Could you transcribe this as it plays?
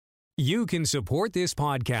You can support this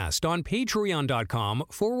podcast on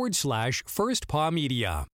patreon.com/firstpaw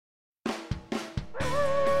media.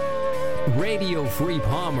 Radio Free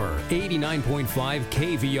Palmer 89.5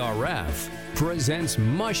 KVRF presents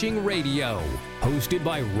Mushing Radio, hosted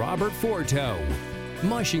by Robert Forto.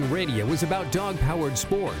 Mushing Radio is about dog-powered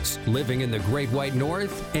sports, living in the Great White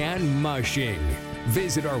North, and mushing.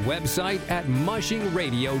 Visit our website at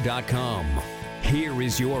mushingradio.com. Here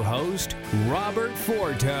is your host, Robert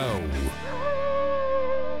Forto.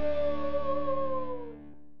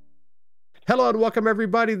 Hello and welcome,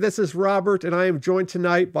 everybody. This is Robert, and I am joined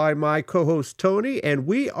tonight by my co-host, Tony, and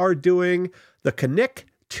we are doing the Knik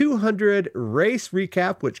 200 race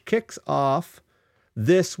recap, which kicks off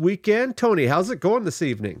this weekend. Tony, how's it going this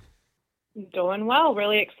evening? Doing well.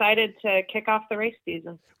 Really excited to kick off the race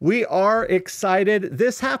season. We are excited.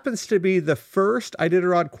 This happens to be the first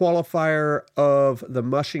Iditarod qualifier of the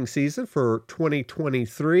mushing season for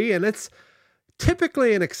 2023, and it's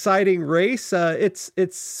typically an exciting race. It's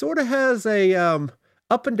sort of has a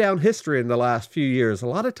up and down history in the last few years. A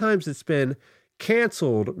lot of times it's been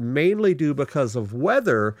canceled, mainly due because of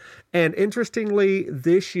weather, and interestingly,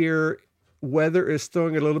 this year weather is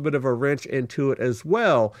throwing a little bit of a wrench into it as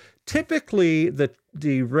well. Typically,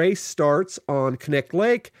 the race starts on Knik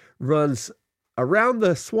Lake, runs around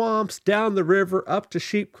the swamps, down the river, up to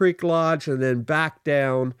Sheep Creek Lodge, and then back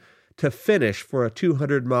down to finish for a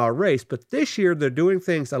 200-mile race. But this year, they're doing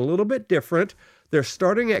things a little bit different. They're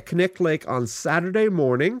starting at Knik Lake on Saturday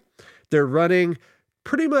morning. They're running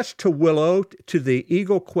pretty much to Willow, to the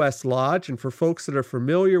Eagle Quest Lodge. And for folks that are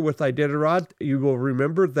familiar with Iditarod, you will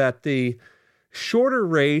remember that the shorter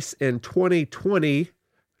race in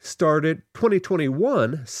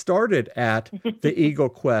 2021 started at the Eagle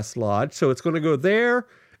Quest Lodge. So it's going to go there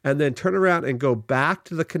and then turn around and go back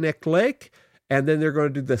to the Knik Lake. And then they're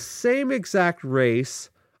going to do the same exact race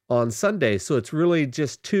on Sunday. So it's really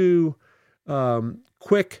just two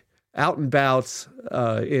quick out and bouts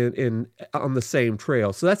on the same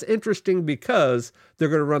trail. So that's interesting because they're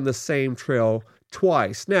going to run the same trail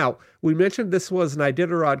twice. Now, we mentioned this was an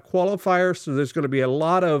Iditarod qualifier, so there's going to be a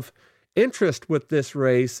lot of interest with this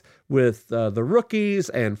race with the rookies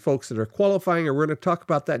and folks that are qualifying, and we're going to talk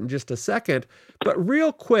about that in just a second. But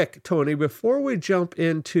real quick, Tony, before we jump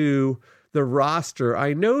into the roster,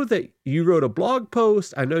 I know that you wrote a blog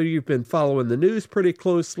post. I know you've been following the news pretty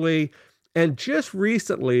closely. And just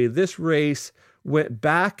recently, this race went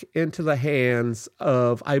back into the hands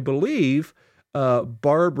of, I believe,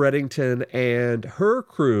 Barb Reddington and her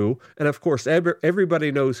crew. And of course,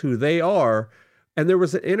 everybody knows who they are. And there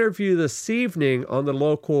was an interview this evening on the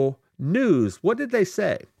local news. What did they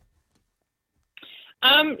say?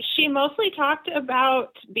 She mostly talked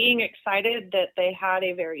about being excited that they had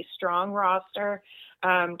a very strong roster.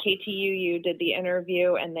 KTUU did the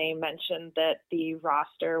interview, and they mentioned that the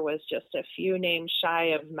roster was just a few names shy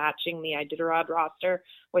of matching the Iditarod roster,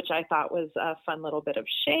 which I thought was a fun little bit of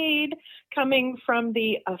shade coming from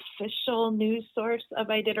the official news source of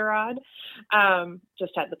Iditarod.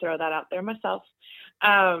 Just had to throw that out there myself.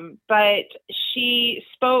 But she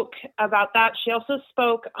spoke about that. She also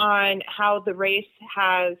spoke on how the race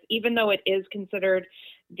has, even though it is considered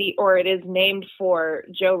it is named for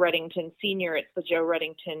Joe Reddington Sr., it's the Joe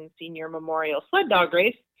Reddington Sr. Memorial Sled Dog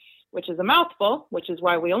Race, which is a mouthful, which is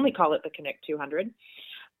why we only call it the Knik 200.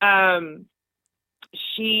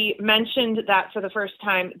 She mentioned that for the first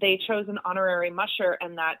time, they chose an honorary musher,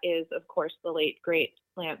 and that is, of course, the late, great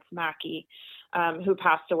Lance Mackey, who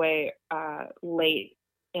passed away late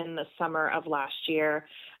in the summer of last year.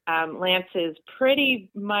 Lance has pretty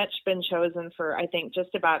much been chosen for, I think,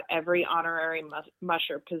 just about every honorary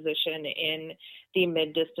musher position in the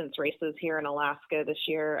mid-distance races here in Alaska this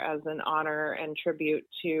year as an honor and tribute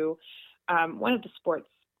to one of the sport's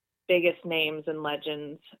biggest names and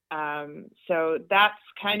legends. So that's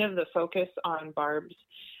kind of the focus on Barb's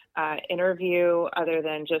interview, other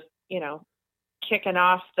than just, kicking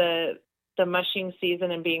off the mushing season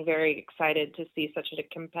and being very excited to see such a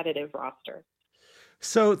competitive roster.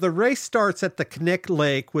 So the race starts at the Knik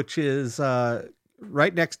Lake, which is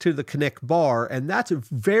right next to the Knik Bar, and that's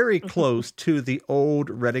very close to the old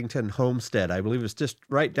Reddington homestead. I believe it's just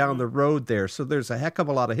right down the road there. So there's a heck of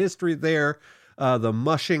a lot of history there. The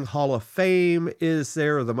Mushing Hall of Fame is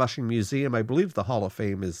there, or the Mushing Museum. I believe the Hall of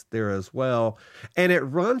Fame is there as well. And it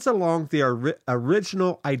runs along the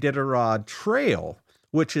original Iditarod Trail,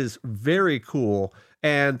 which is very cool.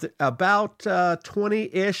 And about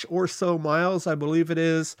 20-ish or so miles, I believe it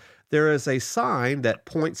is, there is a sign that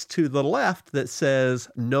points to the left that says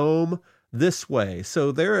Nome this way.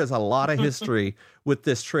 So there is a lot of history with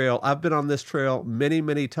this trail. I've been on this trail many,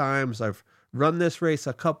 many times. I've run this race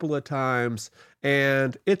a couple of times,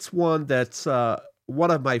 and it's one that's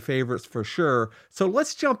one of my favorites for sure. So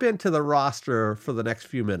let's jump into the roster for the next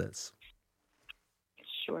few minutes.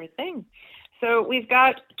 Sure thing. So we've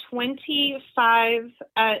got 25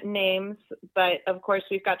 names, but of course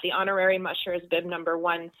we've got the honorary musher as bib number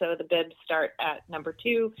 1, so the bibs start at number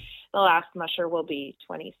 2. The last musher will be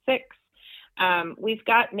 26. We've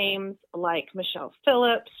got names like Michelle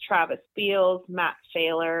Phillips, Travis Beals, Matt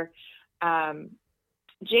Failer,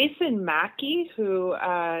 Jason Mackey, who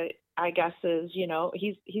I guess is,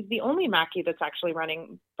 he's the only Mackey that's actually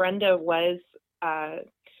running. Brenda was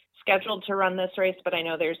scheduled to run this race, but I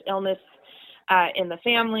know there's illness in the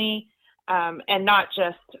family, and not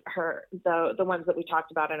just her, the ones that we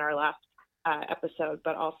talked about in our last episode,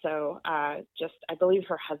 but also just, I believe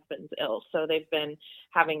her husband's ill. So they've been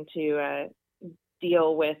having to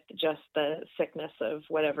deal with just the sickness of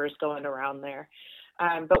whatever's going around there.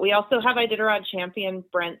 But we also have Iditarod champion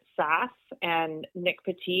Brent Sass and Knik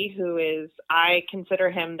Petit, who is, I consider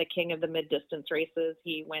him the king of the mid-distance races.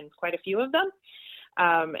 He wins quite a few of them.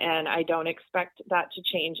 And I don't expect that to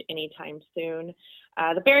change anytime soon.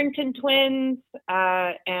 The Barrington twins,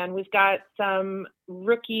 and we've got some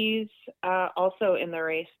rookies also in the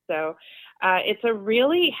race. So it's a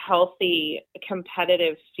really healthy,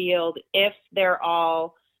 competitive field if they're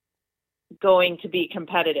all going to be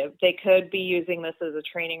competitive. They could be using this as a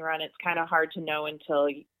training run. It's kind of hard to know until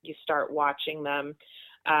you start watching them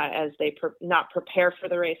as they not prepare for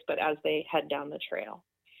the race, but as they head down the trail.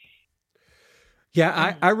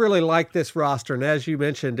 Yeah, I really like this roster. And as you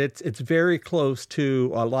mentioned, it's very close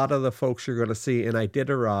to a lot of the folks you're going to see in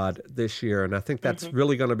Iditarod this year. And I think that's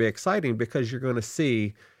really going to be exciting because you're going to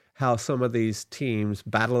see how some of these teams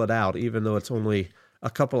battle it out, even though it's only a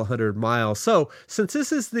couple of 100 miles. So since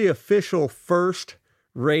this is the official first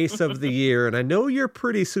race of the year, and I know you're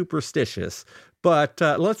pretty superstitious, but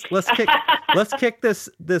let's kick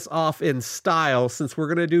this off in style, since we're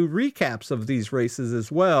going to do recaps of these races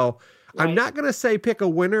as well. Right. I'm not going to say pick a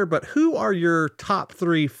winner, but who are your top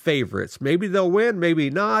 3 favorites? Maybe they'll win, maybe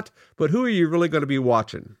not, but who are you really going to be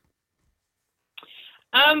watching?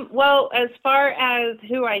 Well, as far as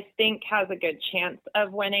who I think has a good chance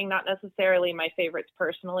of winning, not necessarily my favorites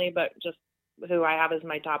personally, but just who I have as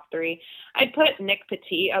my top 3, I'd put Knik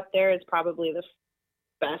Petit up there as probably the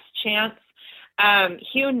best chance.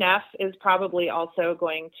 Hugh Neff is probably also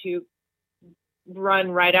going to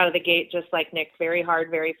run right out of the gate, just like Nick, very hard,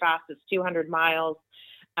 very fast. It's 200 miles.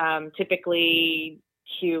 Typically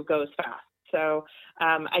Hugh goes fast. So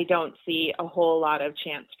I don't see a whole lot of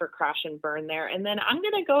chance for crash and burn there. And then I'm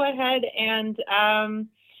going to go ahead and,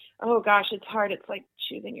 oh gosh, it's hard. It's like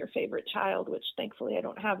choosing your favorite child, which thankfully I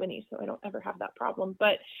don't have any, so I don't ever have that problem.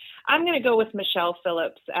 But I'm going to go with Michelle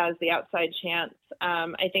Phillips as the outside chance.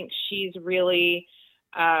 I think she's really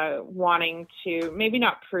wanting to maybe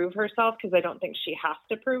not prove herself, because I don't think she has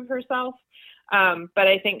to prove herself. But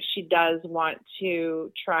I think she does want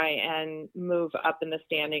to try and move up in the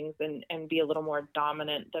standings and be a little more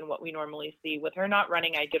dominant than what we normally see. With her not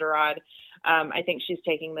running Iditarod, I think she's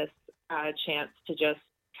taking this chance to just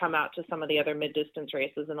come out to some of the other mid-distance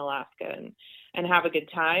races in Alaska and have a good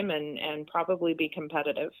time and probably be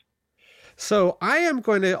competitive. So I am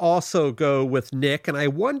going to also go with Nick, and I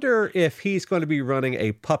wonder if he's going to be running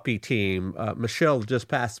a puppy team. Michelle just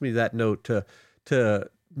passed me that note to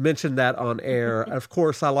mention that on air. Of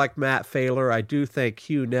course, I like Matt Failer. I do think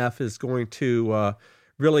Hugh Neff is going to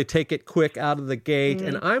really take it quick out of the gate. Mm-hmm.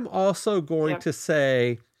 And I'm also going to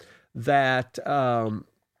say that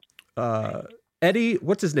Eddie,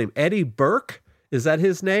 what's his name? Eddie Burke? Is that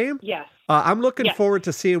his name? Yes. I'm looking forward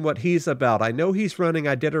to seeing what he's about. I know he's running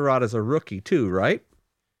Iditarod as a rookie too, right?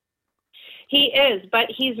 He is, but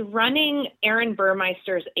he's running Aaron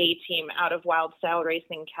Burmeister's A team out of Wild Style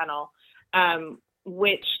Racing Kennel,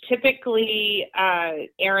 which typically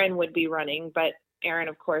Aaron would be running, but Aaron,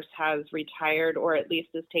 of course, has retired, or at least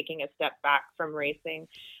is taking a step back from racing.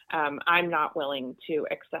 I'm not willing to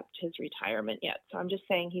accept his retirement yet, so I'm just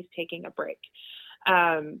saying he's taking a break.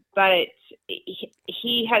 But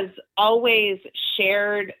he has always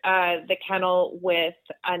shared the kennel with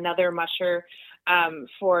another musher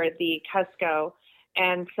for the Cusco.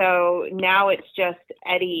 And so now it's just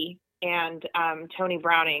Eddie and Tony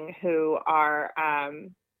Browning who are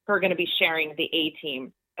going to be sharing the A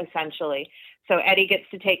team, essentially. So Eddie gets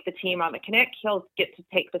to take the team on the Knik. He'll get to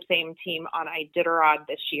take the same team on Iditarod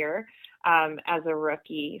this year as a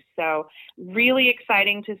rookie. So really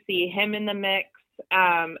exciting to see him in the mix.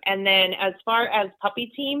 And then as far as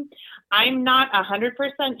puppy team, I'm not 100%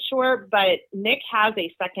 sure, but Nick has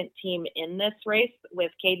a second team in this race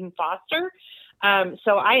with Caden Foster.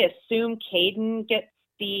 So I assume Caden gets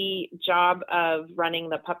the job of running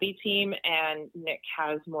the puppy team, and Knik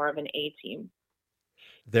has more of an A team.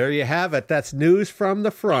 There you have it. That's news from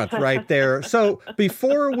the front right there. So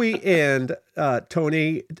before we end,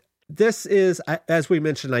 Toni, this is, as we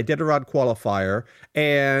mentioned, Iditarod qualifier,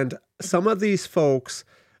 and some of these folks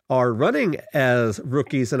are running as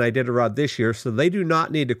rookies in Iditarod this year, so they do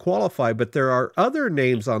not need to qualify, but there are other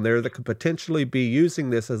names on there that could potentially be using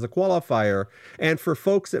this as a qualifier. And for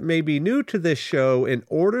folks that may be new to this show, in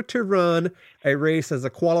order to run a race as a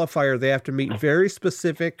qualifier, they have to meet very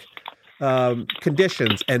specific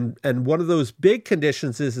conditions. And one of those big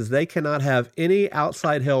conditions is they cannot have any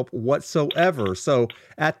outside help whatsoever. So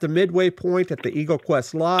at the midway point at the Eagle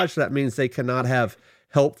Quest Lodge, that means they cannot have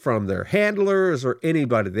help from their handlers or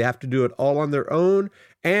anybody. They have to do it all on their own,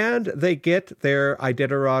 and they get their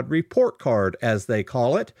Iditarod report card, as they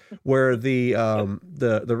call it, where the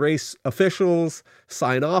race officials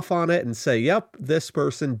sign off on it and say, yep, this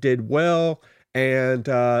person did well, and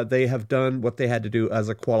they have done what they had to do as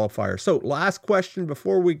a qualifier. So last question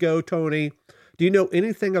before we go, Toni, do you know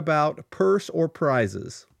anything about purse or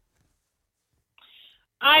prizes?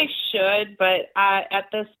 I should, but at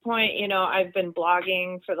this point, I've been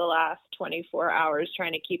blogging for the last 24 hours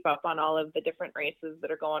trying to keep up on all of the different races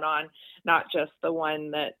that are going on, not just the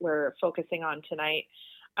one that we're focusing on tonight.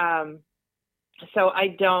 So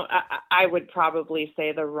I would probably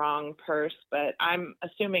say the wrong purse, but I'm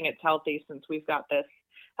assuming it's healthy since we've got this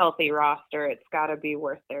healthy roster. It's got to be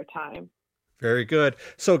worth their time. Very good.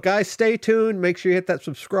 So guys, stay tuned. Make sure you hit that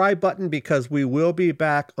subscribe button, because we will be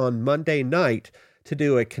back on Monday night to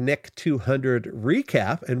do a Knik 200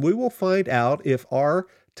 recap, and we will find out if our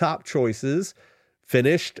top choices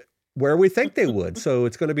finished where we think they would. So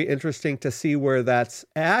it's going to be interesting to see where that's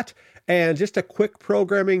at. And just a quick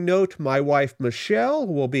programming note, my wife Michelle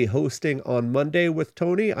will be hosting on Monday with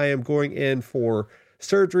Toni. I am going in for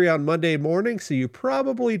surgery on Monday morning, so you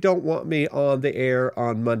probably don't want me on the air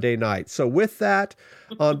on Monday night. So with that,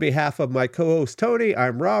 on behalf of my co-host Toni,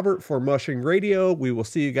 I'm Robert for Mushing Radio. We will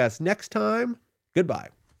see you guys next time. Goodbye.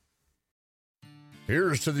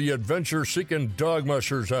 Here's to the adventure-seeking dog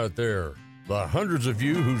mushers out there. The hundreds of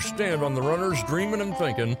you who stand on the runners dreaming and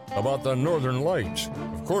thinking about the Northern Lights.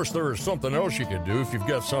 Of course, there is something else you can do if you've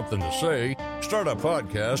got something to say. Start a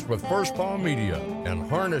podcast with First Paw Media and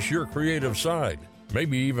harness your creative side.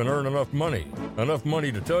 Maybe even earn enough money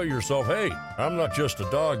to tell yourself, hey, I'm not just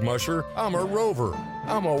a dog musher, I'm a rover,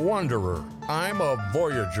 I'm a wanderer, I'm a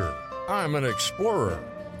voyager, I'm an explorer.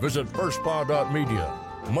 Visit firstpaw.media.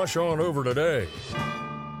 Mush on over today.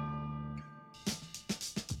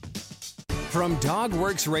 From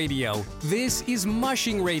Dogworks Radio, this is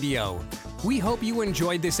Mushing Radio. We hope you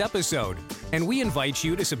enjoyed this episode, and we invite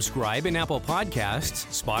you to subscribe in Apple Podcasts,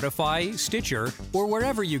 Spotify, Stitcher, or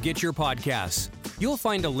wherever you get your podcasts. You'll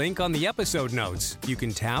find a link on the episode notes. You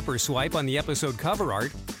can tap or swipe on the episode cover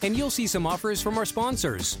art, and you'll see some offers from our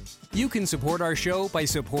sponsors. You can support our show by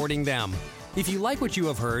supporting them. If you like what you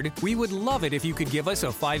have heard, we would love it if you could give us a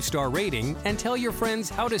 5-star rating and tell your friends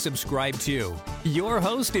how to subscribe too. Your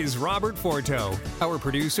host is Robert Forto. Our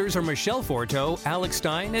producers are Michelle Forto, Alex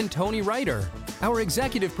Stein, and Toni Ryder. Our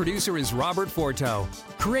executive producer is Robert Forto.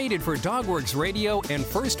 Created for Dogworks Radio and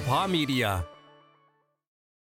First Paw Media.